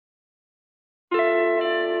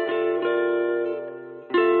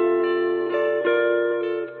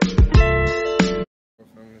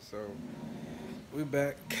So we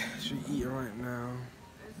back. She eating right now.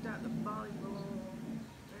 It's got the body balloon.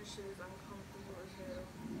 That shit is uncomfortable as hell.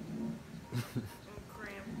 And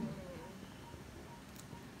cramping.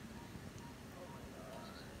 Oh my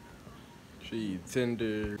god. She eat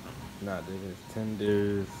tender. Not this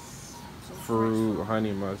tenders, fruit,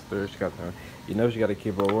 honey mustard. She got the. You know she got to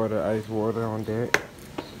keep her water, ice water on deck.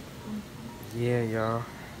 Yeah, y'all.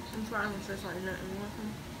 I'm trying to say something.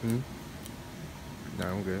 Nothing. Nah,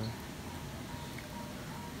 I'm good.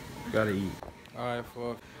 Gotta eat. Alright,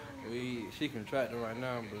 for she contracted right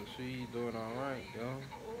now, but she doing alright, yo.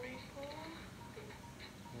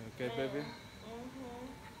 Okay, baby?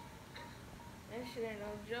 That shit ain't no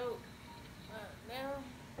joke. Now.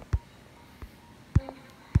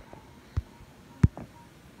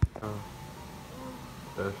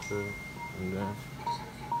 That's it. And then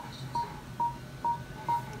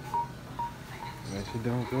man, she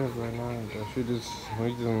doing good right now. We just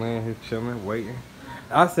laying here chilling, waiting.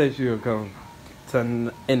 I said she would come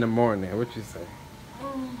in the morning. What you say? I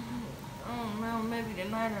don't know, maybe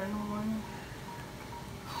tonight or in the morning.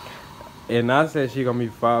 And I said she gonna be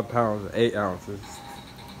 5 pounds, 8 ounces.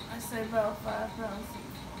 I say about 5 pounds, 6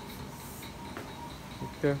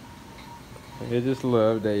 ounces. Okay. It's just a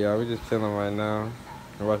little update, y'all. We just chilling right now.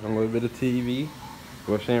 We're watching a little bit of TV.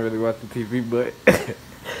 Well, she ain't really watching TV, but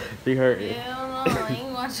she heard it. Hell no, I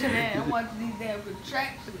ain't watching that. I'm watching these damn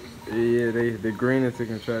contractions. Yeah, the green is the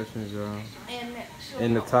contractions, y'all.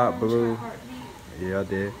 And the top blue. Yeah, I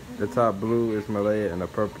did. The top blue is Malaya and the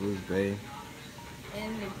purple is Bay.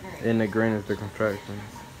 And the green is the contractions.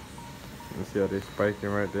 You see how they spiking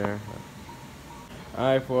right there.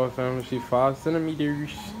 Alright, for our family, she's 5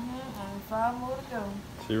 centimeters. And 5 more to go.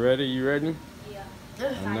 She ready? You ready? Yeah.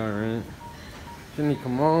 I know, right? Jenny,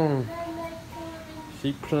 come on.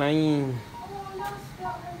 She playing.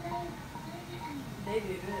 They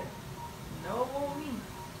did it. No more me.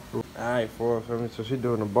 Alright, for our family, so she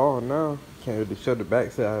doing the ball now. Can't really show the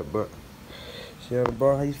backside, but she on the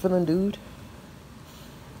ball. How you feeling, dude?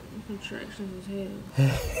 Contractions as hell.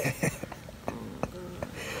 Oh my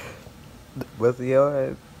god. What's the yell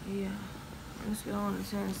at? Yeah. Let's get on the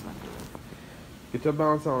tennis like that. Get your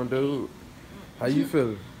bounce on, dude. How you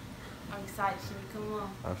feeling? I'm excited. Should we come on?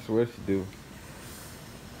 I swear she do.